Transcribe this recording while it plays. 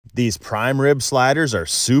These prime rib sliders are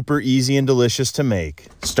super easy and delicious to make.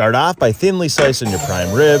 Start off by thinly slicing your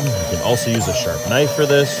prime rib. You can also use a sharp knife for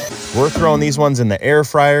this. We're throwing these ones in the air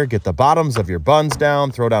fryer. Get the bottoms of your buns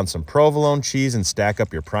down, throw down some provolone cheese and stack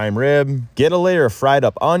up your prime rib. Get a layer of fried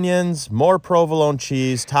up onions, more provolone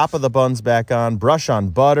cheese, top of the buns back on, brush on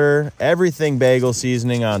butter, everything bagel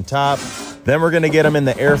seasoning on top. Then we're gonna get them in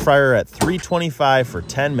the air fryer at 325 for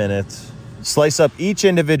 10 minutes. Slice up each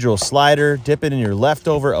individual slider, dip it in your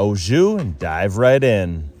leftover au jus, and dive right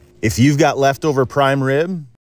in. If you've got leftover prime rib,